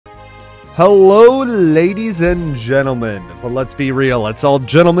Hello, ladies and gentlemen. But let's be real, it's all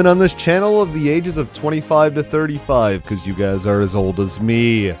gentlemen on this channel of the ages of 25 to 35, because you guys are as old as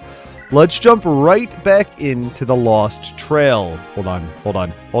me. Let's jump right back into the Lost Trail. Hold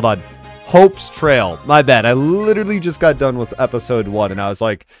on. Hope's Trail. My bad. I literally just got done with episode 1, and I was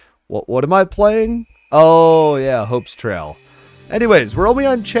like, what am I playing? Oh, yeah, Hope's Trail. Anyways, we're only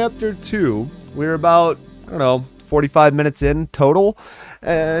on chapter 2. We're about, I don't know, 45 minutes in total.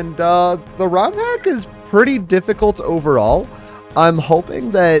 And the ROM hack is pretty difficult overall. I'm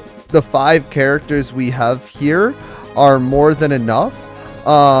hoping that the 5 characters we have here are more than enough.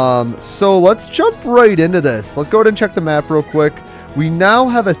 So let's jump right into this. Let's go ahead and check the map real quick. We now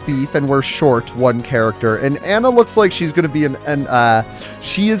have a thief and we're short 1 character. And Anna looks like she's going to be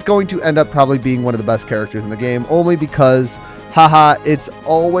she is going to end up probably being one of the best characters in the game. Only because, haha, it's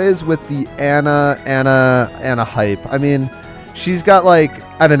always with the Anna hype. I mean, she's got like,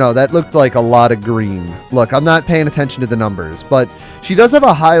 I don't know, that looked like a lot of green. Look, I'm not paying attention to the numbers, but she does have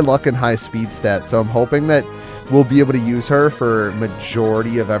a high luck and high speed stat, so I'm hoping that we'll be able to use her for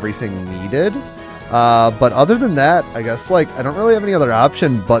majority of everything needed. But other than that, I guess, like, I don't really have any other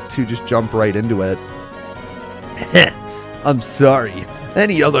option but to just jump right into it. I'm sorry.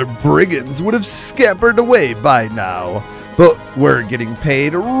 Any other brigands would have scampered away by now. But we're getting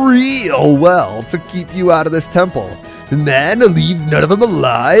paid real well to keep you out of this temple. Man, leave none of them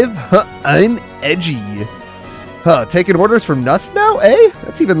alive? Huh, I'm edgy. Huh, taking orders from Nuss now, eh?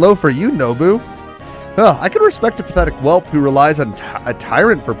 That's even low for you, Nobu. Huh, I can respect a pathetic whelp who relies on a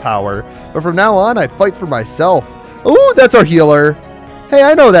tyrant for power, but from now on, I fight for myself. Ooh, that's our healer. Hey,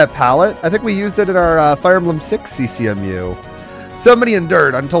 I know that palette. I think we used it in our Fire Emblem 6 CCMU. Somebody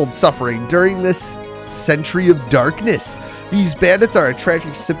endured untold suffering during this century of darkness. These bandits are a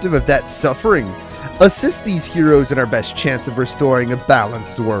tragic symptom of that suffering. Assist these heroes in our best chance of restoring a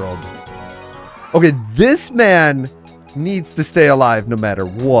balanced world. Okay, this man needs to stay alive no matter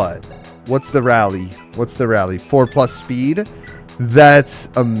what. What's the rally? 4+ speed? That's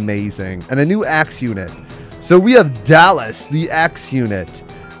amazing. And a new axe unit. So we have Dallas, the axe unit.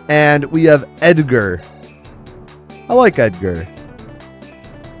 And we have Edgar. I like Edgar.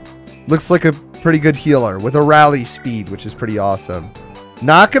 Looks like a pretty good healer with a rally speed, which is pretty awesome.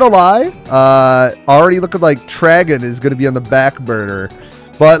 Not gonna lie, already looking like Tragan is gonna be on the back burner.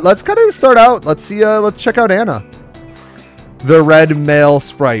 But let's kind of start out. Let's see, let's check out Anna. The red male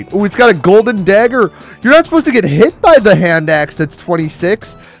sprite. Oh, it's got a golden dagger. You're not supposed to get hit by the hand axe that's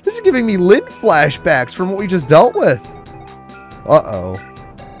 26. This is giving me Lid flashbacks from what we just dealt with. Uh-oh.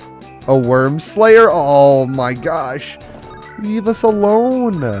 A worm slayer? Oh my gosh. Leave us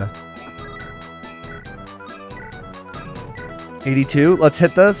alone. 82. Let's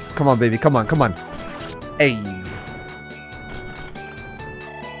hit this. Come on, baby. Come on. Hey.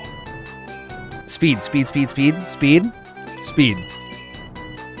 Speed.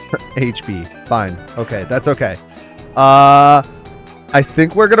 HP. Fine. Okay, that's okay. I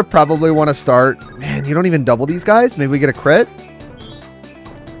think we're going to probably want to start... Man, you don't even double these guys? Maybe we get a crit?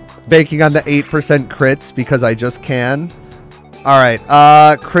 Banking on the 8% crits because I just can. Alright,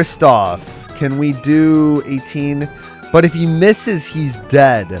 Kristoff. Can we do 18? But if he misses, he's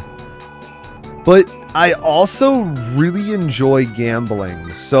dead. But I also really enjoy gambling.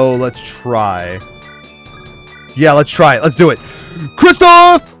 So let's try. Yeah, let's try it. Let's do it.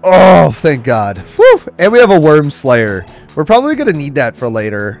 Kristoff! Oh, thank God. Whew. And we have a Worm Slayer. We're probably going to need that for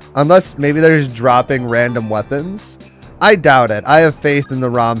later. Unless maybe they're just dropping random weapons. I doubt it. I have faith in the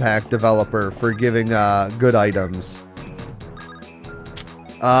ROM hack developer for giving good items.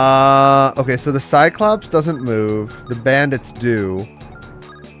 Okay, so the Cyclops doesn't move. The bandits do.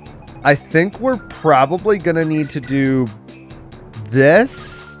 I think we're probably gonna need to do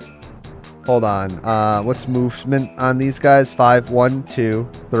this. Hold on. What's movement on these guys? 5. 1, 2,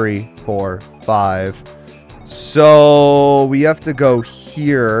 3, 4, 5. So we have to go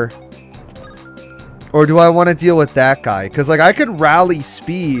here. Or do I want to deal with that guy? Because, like, I could rally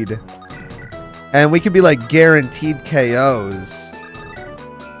speed. And we could be, like, guaranteed KOs.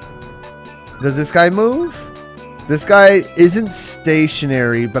 Does this guy move? This guy isn't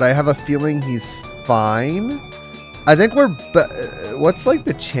stationary, but I have a feeling he's fine. I think we're... what's, like,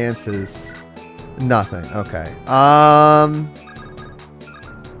 the chances? Nothing. Okay.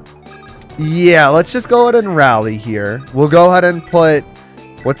 Yeah, let's just go ahead and rally here. We'll go ahead and put...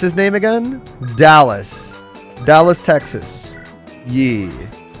 What's his name again? Dallas. Dallas, Texas. Yeah.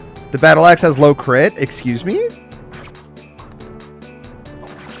 The battle axe has low crit. Excuse me?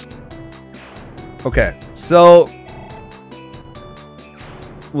 Okay, so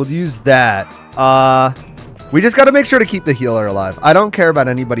we'll use that. We just got to make sure to keep the healer alive. I don't care about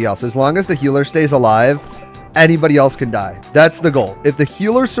anybody else. As long as the healer stays alive, anybody else can die. That's the goal. If the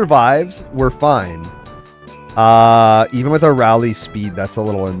healer survives, we're fine. Even with our rally speed, that's a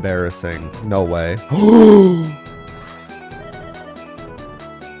little embarrassing. No way.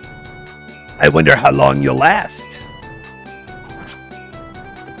 I wonder how long you'll last.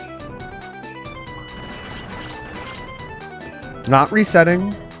 Not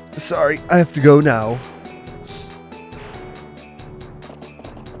resetting. Sorry, I have to go now.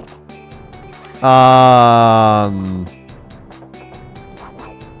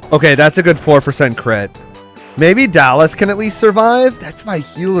 Okay, that's a good 4% crit. Maybe Dallas can at least survive? That's my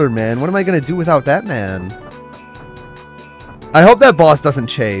healer, man. What am I going to do without that man? I hope that boss doesn't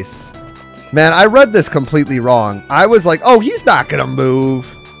chase. Man, I read this completely wrong. I was like, oh, he's not going to move.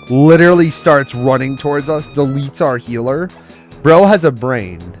 Literally starts running towards us, deletes our healer. Bro has a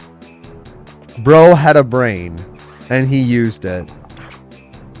brain. Bro had a brain, and he used it.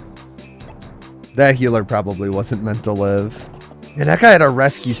 That healer probably wasn't meant to live. And that guy had a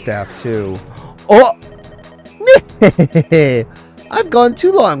rescue staff, too. Oh! I've gone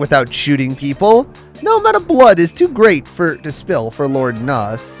too long without shooting people. No amount of blood is too great to spill for Lord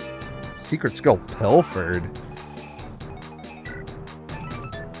Nuss. Secret skill pilfered.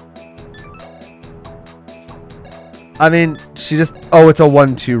 I mean, she just... Oh, it's a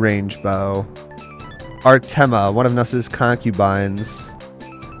 1-2 range bow. Artema, one of Nuss's concubines.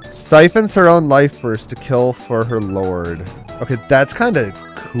 Siphons her own life first to kill for her lord. Okay, that's kind of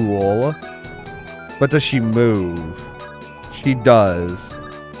cool. But does she move? She does.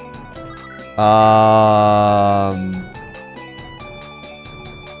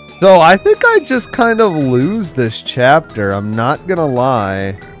 So I think I just kind of lose this chapter. I'm not gonna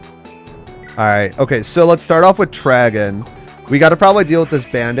lie. Alright, okay, so let's start off with Tragon. We gotta probably deal with this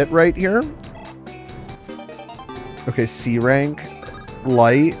bandit right here. Okay, C rank.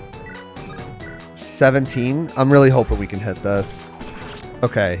 Light. 17. I'm really hoping we can hit this.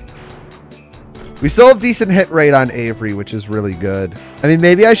 Okay. We still have decent hit rate on Avery, which is really good. I mean,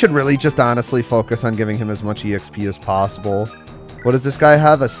 maybe I should really just honestly focus on giving him as much EXP as possible. What does this guy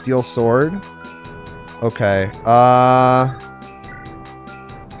have? A steel sword? Okay.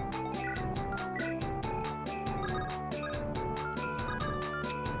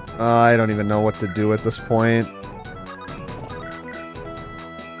 I don't even know what to do at this point.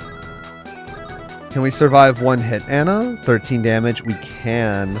 Can we survive one hit, Anna? 13 damage. We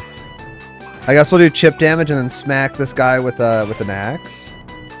can. I guess we'll do chip damage and then smack this guy with an axe.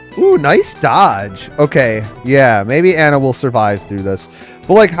 Ooh, nice dodge. Okay, yeah, maybe Anna will survive through this.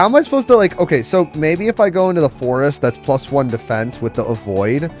 But, like, how am I supposed to, like... Okay, so maybe if I go into the forest, that's +1 defense with the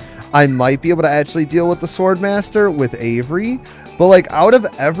avoid, I might be able to actually deal with the Swordmaster with Avery. But, like, out of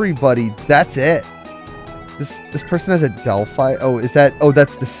everybody, that's it. This person has a Delphi. Oh, is that... Oh,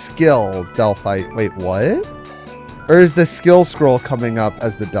 that's the skill Delphi. Wait, what? Or is the skill scroll coming up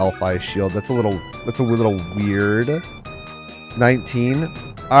as the Delphi shield? That's a little weird. 19.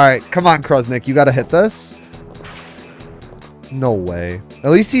 Alright, come on, Kruznik. You gotta hit this. No way.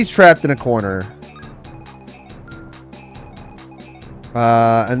 At least he's trapped in a corner.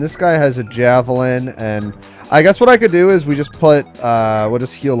 And this guy has a javelin. And I guess what I could do is we just put... we'll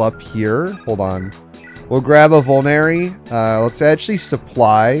just heal up here. Hold on. We'll grab a Vulnerary. Let's actually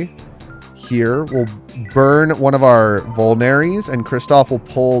supply here. We'll burn one of our Vulneraries, and Kristoff will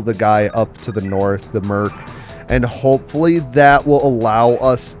pull the guy up to the north, the Merc, and hopefully that will allow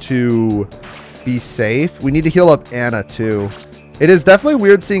us to be safe. We need to heal up Anna, too. It is definitely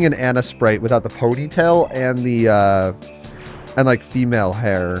weird seeing an Anna sprite without the ponytail and the, and, like, female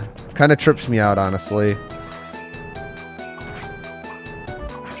hair. Kind of trips me out, honestly.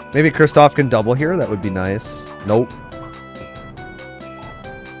 Maybe Kristoff can double here. That would be nice. Nope.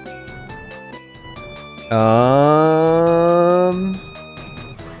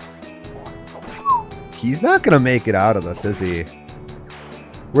 He's not gonna make it out of this, is he?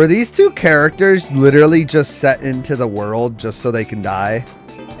 Were these two characters literally just set into the world just so they can die?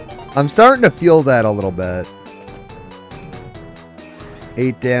 I'm starting to feel that a little bit.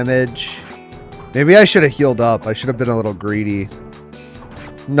 8 damage. Maybe I should have healed up. I should have been a little greedy.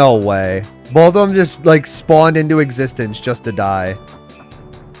 No way. Both of them just, like, spawned into existence just to die.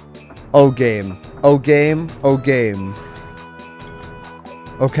 Oh, game. Oh, game. Oh, game.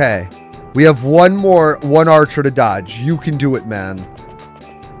 Okay. We have one archer to dodge. You can do it, man.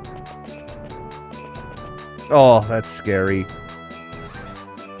 Oh, that's scary.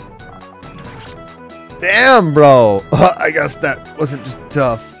 Damn, bro. I guess that wasn't just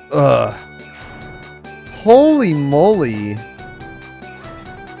tough. Ugh. Holy moly.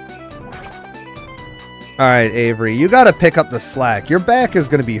 All right, Avery, you got to pick up the slack. Your back is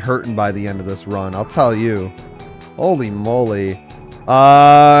going to be hurting by the end of this run, I'll tell you. Holy moly.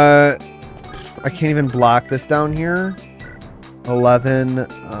 I can't even block this down here. 11.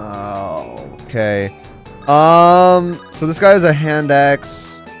 Okay. So this guy has a hand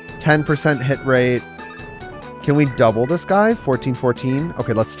axe, 10% hit rate. Can we double this guy? 14, 14.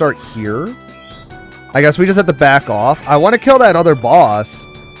 Okay, let's start here. I guess we just have to back off. I want to kill that other boss.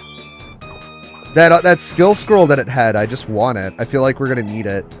 That skill scroll that it had, I just want it. I feel like we're going to need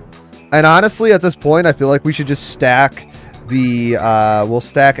it. And honestly, at this point, I feel like we should just stack the... we'll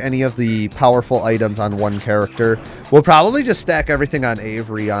stack any of the powerful items on one character. We'll probably just stack everything on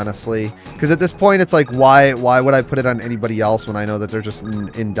Avery, honestly. Because at this point, it's like, why would I put it on anybody else when I know that they're just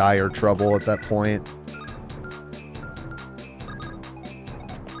in dire trouble at that point?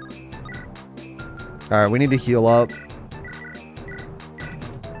 Alright, we need to heal up.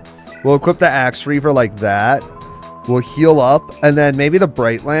 We'll equip the Axe Reaver like that. We'll heal up. And then maybe the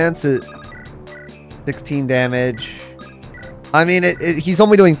Bright Lance is 16 damage. I mean, he's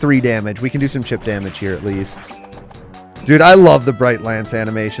only doing 3 damage. We can do some chip damage here at least. Dude, I love the Bright Lance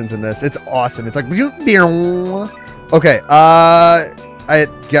animations in this. It's awesome. It's like... Okay, I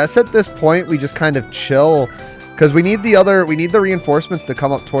guess at this point we just kind of chill. Because we need the reinforcements to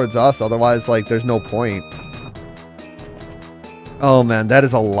come up towards us. Otherwise, like, there's no point. Oh, man, that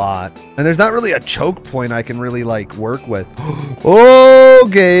is a lot. And there's not really a choke point I can really, like, work with.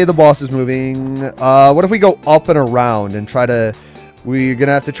 Okay, the boss is moving. What if we go up and around and try to... We're going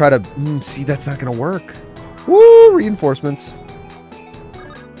to have to try to... see, that's not going to work. Woo, reinforcements.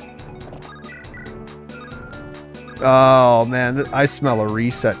 Oh, man, I smell a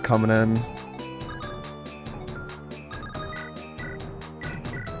reset coming in.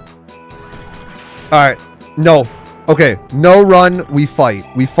 All right, no. Okay, no run, we fight.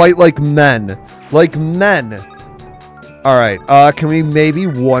 We fight like men. Like men. Alright, can we maybe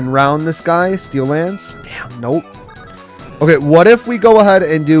one round this guy? Steel Lance? Damn, nope. Okay, what if we go ahead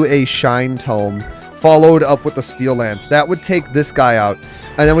and do a Shine Tome, followed up with the Steel Lance? That would take this guy out,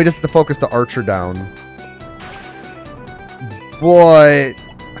 and then we just have to focus the Archer down. Boy,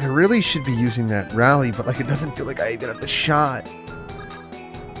 I really should be using that rally, but like it doesn't feel like I even have the shot.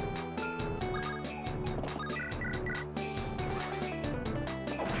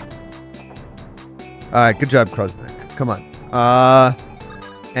 Alright, good job, Kruznik. Come on.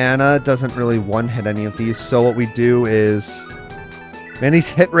 Anna doesn't really one-hit any of these, so what we do is... Man, these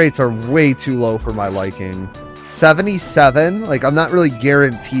hit rates are way too low for my liking. 77? Like, I'm not really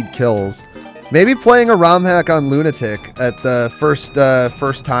guaranteed kills. Maybe playing a ROM hack on Lunatic at the first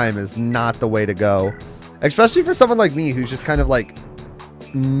time is not the way to go. Especially for someone like me who's just kind of, like,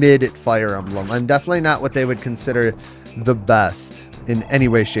 mid at Fire Emblem. I'm definitely not what they would consider the best in any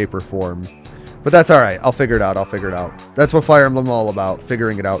way, shape, or form. But that's alright. I'll figure it out. I'll figure it out. That's what Fire Emblem is all about.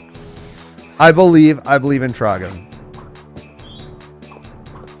 Figuring it out. I believe in Tragon.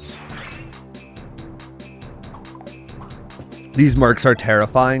 These mercs are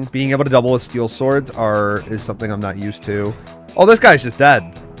terrifying. Being able to double with steel swords is something I'm not used to. Oh, this guy's just dead.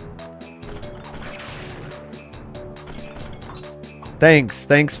 Thanks.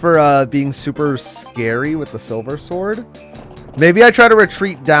 Thanks for being super scary with the silver sword. Maybe I try to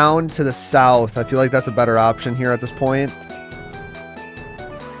retreat down to the south. I feel like that's a better option here at this point.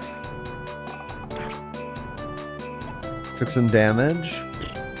 Took some damage.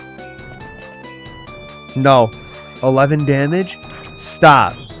 No. 11 damage?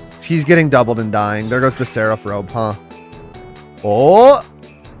 Stop. He's getting doubled and dying. There goes the Seraph Robe, huh? Oh!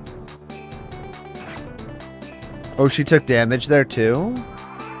 Oh, she took damage there too?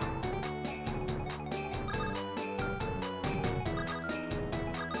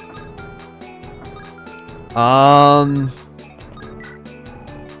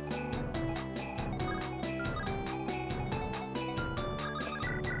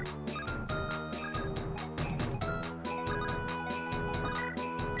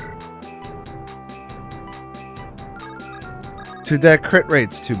 Dude, that crit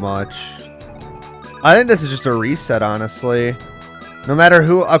rate's too much. I think this is just a reset, honestly. No matter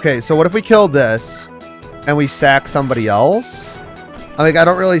who... Okay, so what if we kill this and we sack somebody else? I mean, I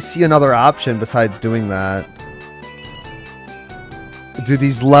don't really see another option besides doing that. Dude,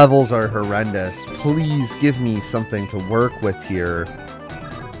 these levels are horrendous. Please give me something to work with here.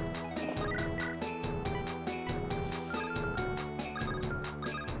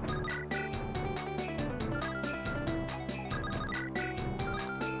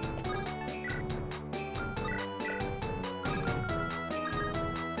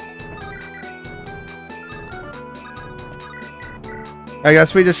 I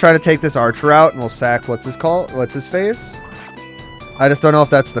guess we just try to take this archer out and we'll sack what's his face. I just don't know if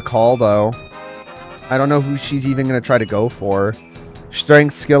that's the call though. I don't know who she's even going to try to go for.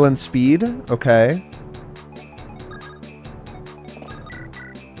 Strength, skill, and speed. Okay.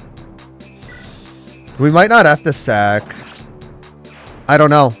 We might not have to sack. I don't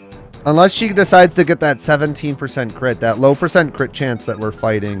know. Unless she decides to get that 17% crit. That low percent crit chance that we're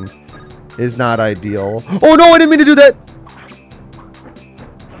fighting is not ideal. Oh no, I didn't mean to do that!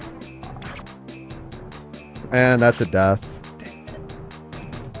 And that's a death.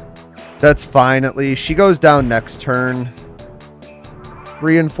 That's fine at least. She goes down next turn.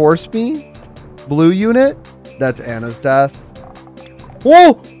 Reinforce me? Blue unit? That's Anna's death.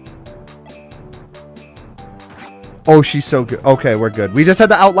 Whoa! Oh, she's so good. Okay, we're good. We just had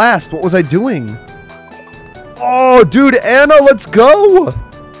to outlast. What was I doing? Oh, dude, Anna, let's go!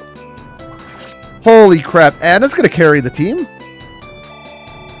 Holy crap. Anna's gonna carry the team.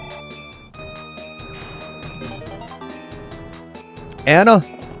 Anna,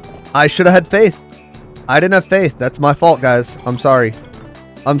 I should have had faith. I didn't have faith. That's my fault, guys. I'm sorry.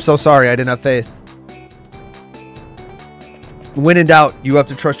 I'm so sorry I didn't have faith. When in doubt, you have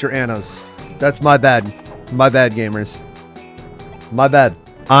to trust your Annas. That's my bad. My bad, gamers. My bad.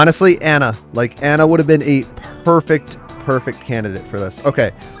 Honestly, Anna. Like, Anna would have been a perfect candidate for this.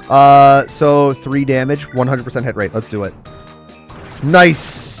 Okay. So 3 damage, 100% hit rate. Let's do it.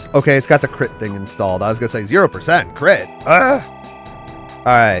 Nice. Okay, it's got the crit thing installed. I was gonna say 0% crit. All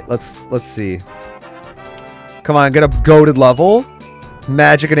right, let's see. Come on, get a goated level.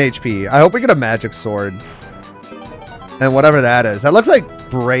 Magic and HP. I hope we get a magic sword. And whatever that is. That looks like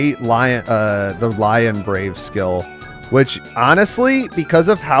the Lion Brave skill. Which, honestly, because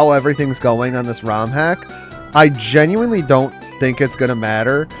of how everything's going on this ROM hack, I genuinely don't think it's going to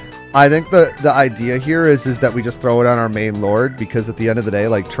matter. I think the idea here is that we just throw it on our main lord. Because at the end of the day,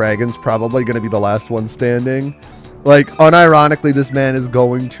 like, Tragon's probably going to be the last one standing. Like, unironically, this man is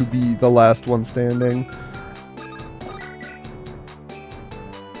going to be the last one standing.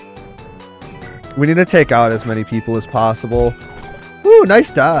 We need to take out as many people as possible. Ooh, nice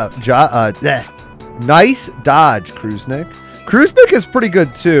dodge. Nice dodge, Kruznik. Kruznik is pretty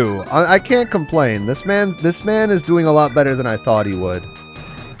good too. I can't complain. This man is doing a lot better than I thought he would.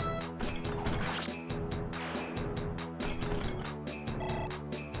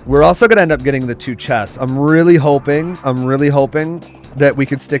 We're also going to end up getting the 2 chests. I'm really hoping that we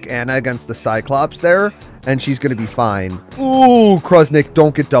could stick Anna against the Cyclops there, and she's going to be fine. Ooh, Kruznik,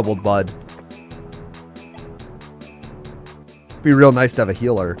 don't get doubled, bud. Be real nice to have a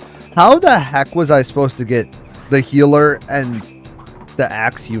healer. How the heck was I supposed to get the healer and the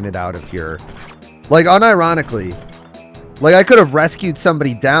axe unit out of here? Like, unironically. Like, I could have rescued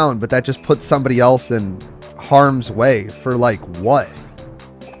somebody down, but that just put somebody else in harm's way for, like, what?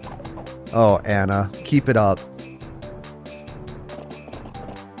 Oh, Anna. Keep it up.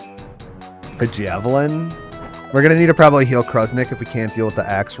 A javelin? We're going to need to probably heal Kruznik if we can't deal with the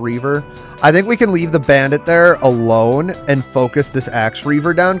Axe Reaver. I think we can leave the bandit there alone and focus this Axe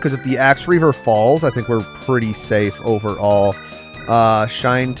Reaver down, because if the Axe Reaver falls, I think we're pretty safe overall.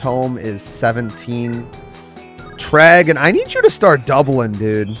 Shine Tome is 17. Tragon, I need you to start doubling,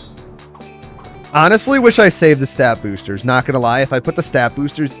 dude. Honestly, wish I saved the stat boosters. Not gonna lie, if I put the stat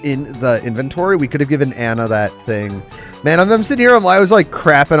boosters in the inventory, we could have given Anna that thing. Man, I'm sitting here, I was like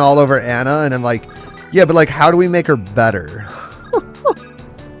crapping all over Anna, and I'm like, yeah, but like, how do we make her better?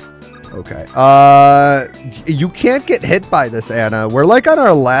 Okay. You can't get hit by this, Anna. We're like on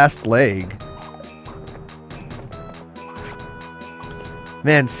our last leg.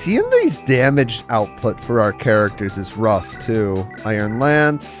 Man, seeing these damage output for our characters is rough too. Iron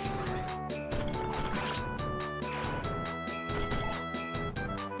Lance.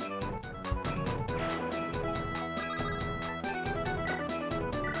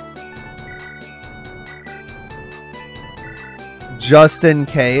 Just in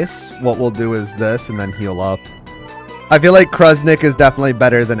case, what we'll do is this and then heal up. I feel like Kruznik is definitely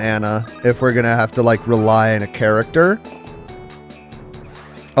better than Anna if we're going to have to like rely on a character.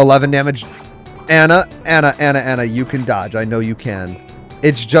 11 damage. Anna, you can dodge. I know you can.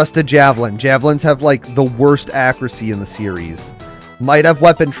 It's just a javelin. Javelins have like the worst accuracy in the series. Might have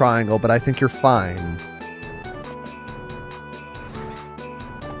weapon triangle, but I think you're fine.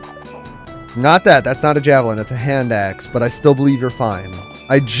 Not that. That's not a javelin. That's a hand axe. But I still believe you're fine.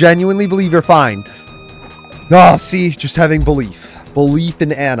 I genuinely believe you're fine. Oh, see? Just having belief. Belief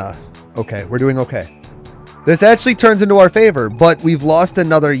in Anna. Okay, we're doing okay. This actually turns into our favor. But we've lost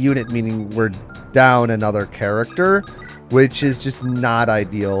another unit, meaning we're down another character. Which is just not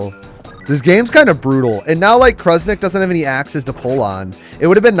ideal. This game's kind of brutal. And now, like, Kruznik doesn't have any axes to pull on. It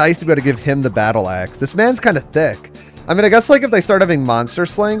would have been nice to be able to give him the battle axe. This man's kind of thick. I mean, I guess, like, if they start having monster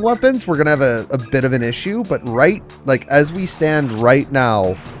slaying weapons, we're going to have a bit of an issue. But as we stand right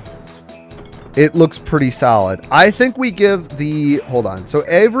now, it looks pretty solid. I think we give the... Hold on. So,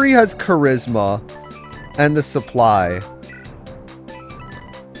 Avery has charisma and the supply.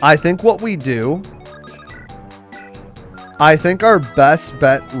 I think what we do... I think our best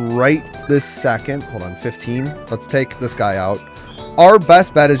bet right this second... Hold on, 15. Let's take this guy out. Our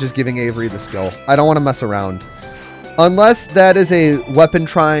best bet is just giving Avery the skill. I don't want to mess around. Unless that is a weapon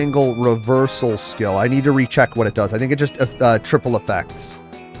triangle reversal skill. I need to recheck what it does. I think it just triple effects.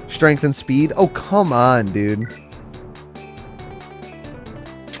 Strength and speed. Oh, come on, dude.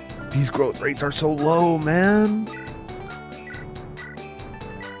 These growth rates are so low, man.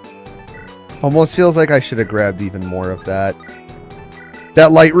 Almost feels like I should have grabbed even more of that.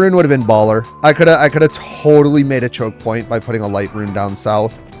 That light rune would have been baller. I could have totally made a choke point by putting a light rune down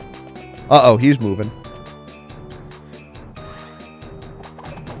south. Uh-oh, he's moving.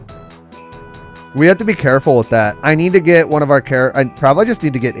 We have to be careful with that. I need to get one of our I probably just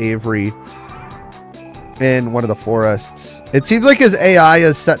need to get Avery in one of the forests. It seems like his AI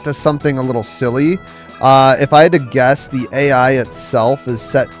is set to something a little silly. If I had to guess, the AI itself is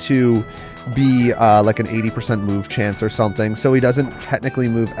set to be like an 80% move chance or something. So he doesn't technically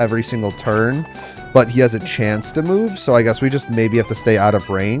move every single turn, but he has a chance to move. So I guess we just maybe have to stay out of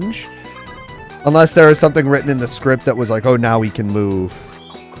range. Unless there is something written in the script that was like, oh, now he can move.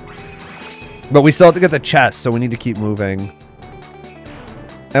 But we still have to get the chest, so we need to keep moving.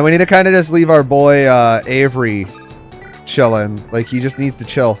 And we need to kind of just leave our boy Avery chilling. Like, he just needs to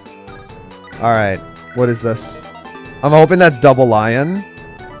chill. Alright, what is this? I'm hoping that's double lion.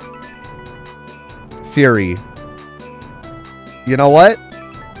 Fury. You know what?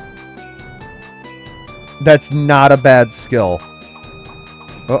 That's not a bad skill.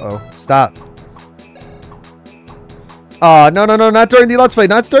 Uh-oh, stop. No, not during the Let's Play.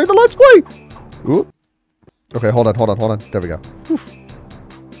 Not during the Let's Play. Ooh. Okay, hold on. There we go.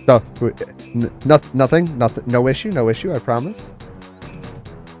 No, nothing. No issue, I promise.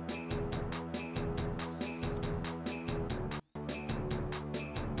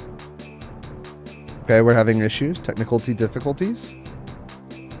 Okay, we're having issues. Technical difficulties.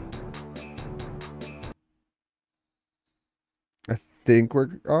 I think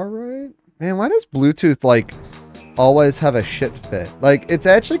we're alright. Man, why does Bluetooth, like, always have a shit fit? Like, it's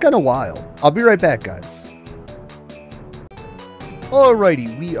actually kind of wild. I'll be right back, guys.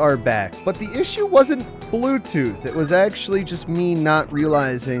 Alrighty, we are back. But the issue wasn't Bluetooth. It was actually just me not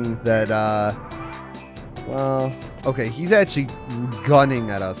realizing that, well, okay, he's actually gunning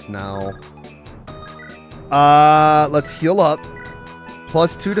at us now. Let's heal up.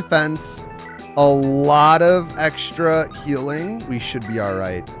 +2 defense. A lot of extra healing. We should be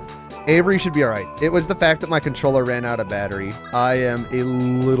alright. Avery should be alright. It was the fact that my controller ran out of battery. I am a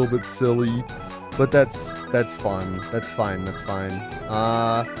little bit silly, but that's fun. That's fine.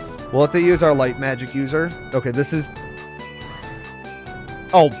 We'll have to use our light magic user. Okay, this is...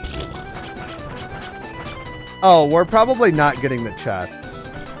 Oh, we're probably not getting the chests.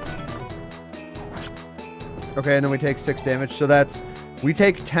 Okay, and then we take 6 damage. So that's... We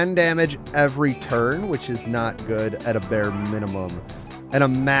take 10 damage every turn, which is not good at a bare minimum. And a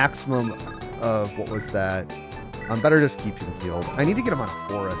maximum of... What was that? I'm better just keep him healed. I need to get him on a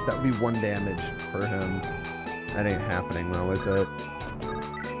forest. That would be 1 damage for him. That ain't happening, though, is it?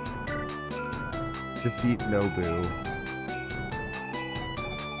 Defeat Nobu.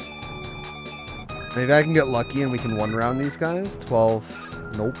 Maybe I can get lucky and we can one-round these guys?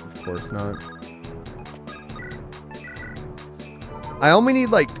 12. Nope, of course not. I only need,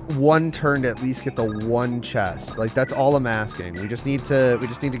 like, 1 turn to at least get the 1 chest. Like, that's all I'm asking. We just need to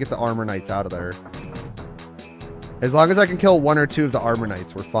get the Armor Knights out of there. As long as I can kill 1 or 2 of the Armor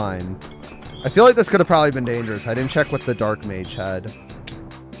Knights, we're fine. I feel like this could have probably been dangerous. I didn't check what the Dark Mage had.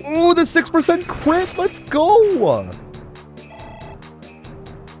 Ooh, the 6% crit! Let's go!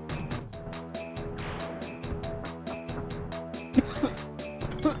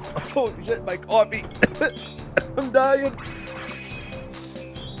 Oh, shit, my coffee. I'm dying.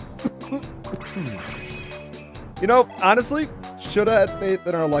 You know, honestly, should have had faith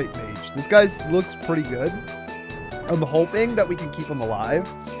in our Light Mage. This guy looks pretty good. I'm hoping that we can keep him alive.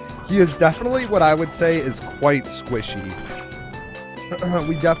 He is definitely what I would say is quite squishy.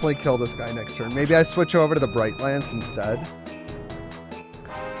 We definitely kill this guy next turn. Maybe I switch over to the Bright Lance instead.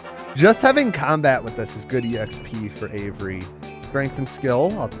 Just having combat with this is good EXP for Avery. Strength and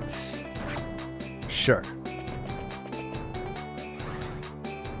skill? Sure.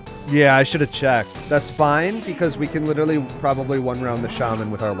 Yeah, I should have checked. That's fine, because we can literally probably one-round the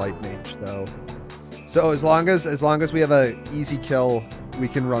shaman with our light mage, though. So as long as we have a easy kill, we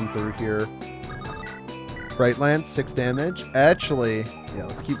can run through here. Bright Lance, 6 damage. Actually, yeah,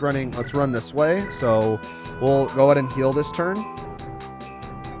 let's keep running. Let's run this way. So we'll go ahead and heal this turn.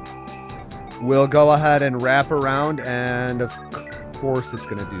 We'll go ahead and wrap around, and of course it's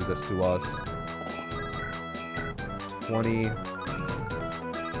going to do this to us. 20.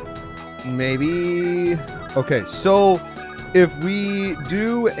 Maybe. Okay, so if we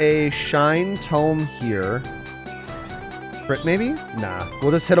do a Shine Tome here. Crit maybe? Nah,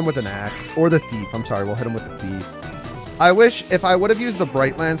 we'll just hit him with an axe. Or the Thief. I'm sorry, we'll hit him with the Thief. I wish if I would have used the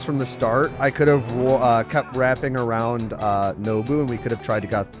Bright Lance from the start, I could have kept wrapping around Nobu, and we could have tried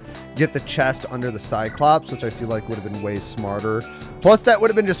to get the chest under the Cyclops, which I feel like would have been way smarter. Plus, that would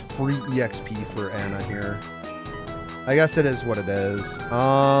have been just free EXP for Anna here. I guess it is what it is.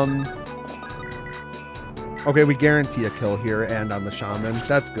 Okay, we guarantee a kill here and on the Shaman.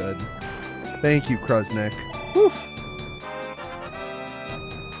 That's good. Thank you, Kruznik. Whew.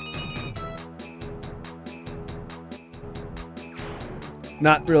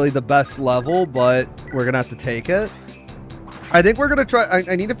 Not really the best level, but we're going to have to take it. I think we're going to try...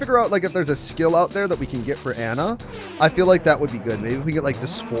 I need to figure out, like, if there's a skill out there that we can get for Anna. I feel like that would be good. Maybe if we get, like, the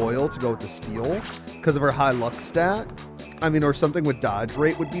Spoil to go with the Steal because of her high luck stat. I mean, or something with dodge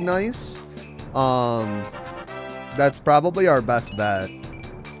rate would be nice. That's probably our best bet.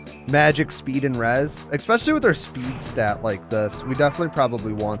 Magic, speed, and res. Especially with our speed stat like this. We definitely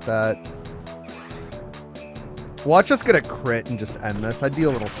probably want that. Watch us get a crit and just end this. I'd be a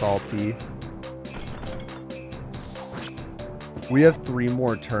little salty. We have 3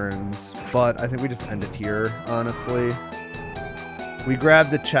 more turns, but I think we just end it here, honestly. We grab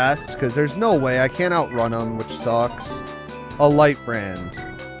the chest, because there's no way. I can't outrun them, which sucks. A light brand.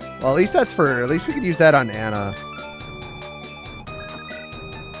 Well, at least that's for... At least we could use that on Anna.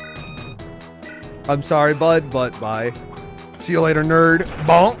 I'm sorry, bud, but bye. See you later, nerd.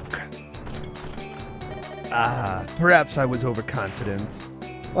 Bonk. Ah, perhaps I was overconfident.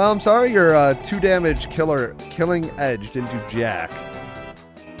 Well, I'm sorry your 2 damage killing edge didn't do jack.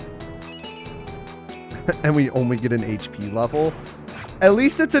 And we only get an HP level. At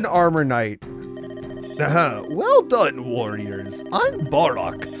least it's an armor knight. Well done, warriors. I'm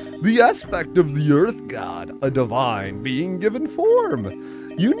Barak, the aspect of the earth god, a divine being given form.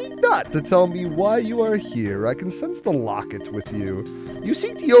 You need not to tell me why you are here. I can sense the locket with you. You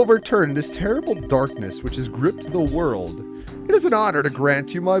seek to overturn this terrible darkness which has gripped the world. It is an honor to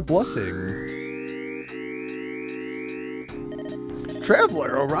grant you my blessing.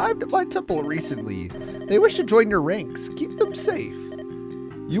 Traveler arrived at my temple recently. They wish to join your ranks. Keep them safe.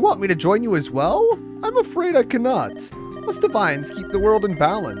 You want me to join you as well? I'm afraid I cannot. Us divines keep the world in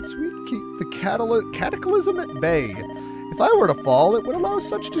balance. We keep the cataclysm at bay. If I were to fall, it would allow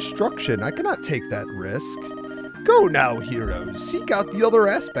such destruction. I cannot take that risk. Go now, heroes. Seek out the other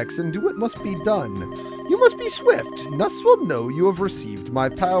aspects and do what must be done. You must be swift. Nuss will know you have received my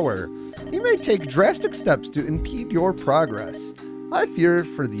power. He may take drastic steps to impede your progress. I fear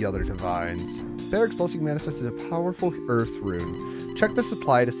for the other divines. Barrack's Blessing manifests as a powerful earth rune. Check the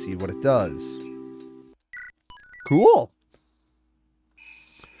supply to see what it does. Cool.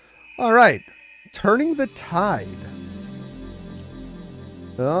 All right. Turning the tide.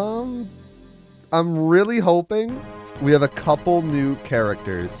 I'm really hoping we have a couple new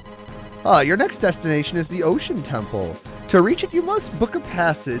characters. Your next destination is the Ocean Temple. To reach it, you must book a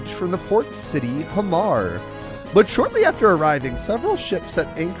passage from the port city, Hamar. But shortly after arriving, several ships set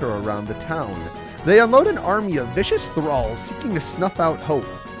anchor around the town. They unload an army of vicious thralls seeking to snuff out hope.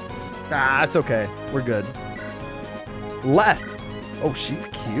 Ah, it's okay. We're good. Leth. Oh, she's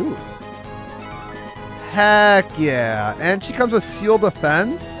cute. Heck yeah. And she comes with Seal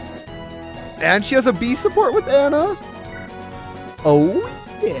Defense. And she has a B support with Anna. Oh,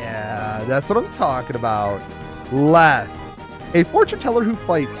 yeah. That's what I'm talking about. Leth. A fortune teller who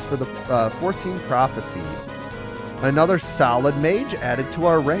fights for the foreseen prophecy. Another solid mage added to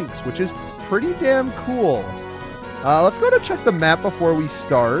our ranks, which is pretty damn cool. Let's go to check the map before we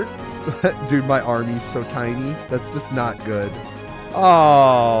start. Dude, my army's so tiny. That's just not good.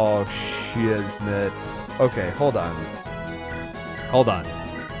 Oh, shiznit. Okay, hold on. Hold on.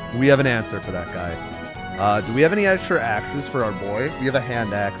 We have an answer for that guy. Do we have any extra axes for our boy? We have a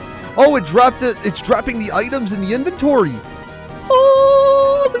hand axe. Oh, it dropped it. It's dropping the items in the inventory.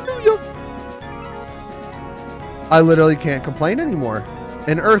 Oh, hallelujah. I literally can't complain anymore.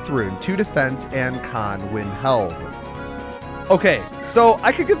 An earth rune, 2 defense, and con when held. Okay, so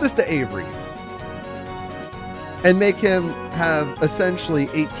I could give this to Avery. and make him have essentially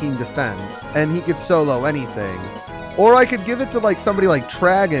 18 defense, and he could solo anything. Or I could give it to like somebody like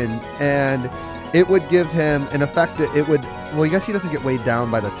Tragan, and it would give him an effect. It would, well, I guess he doesn't get weighed down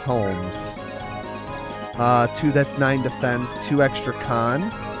by the tomes. 2, that's 9 defense, 2 extra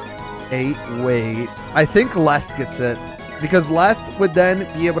con, 8 weight. I think Leth gets it, because Leth would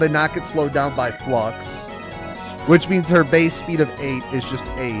then be able to not get slowed down by Flux, which means her base speed of 8 is just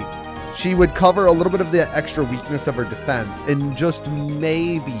 8. She would cover a little bit of the extra weakness of her defense, and just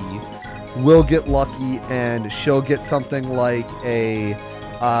maybe we'll get lucky and she'll get something like a,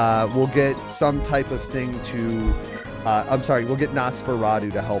 we'll get some type of thing to, we'll get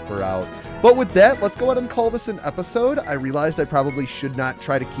Nosferatu to help her out. But with that, let's go ahead and call this an episode. I realized I probably should not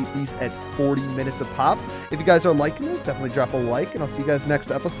try to keep these at 40 minutes a pop. If you guys are liking this, definitely drop a like, and I'll see you guys next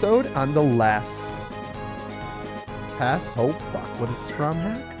episode on the last path. Oh, fuck. What is this ROM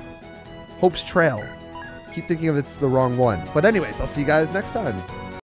hack? Hope's Trail. Keep thinking of it's the wrong one. But anyways, I'll see you guys next time.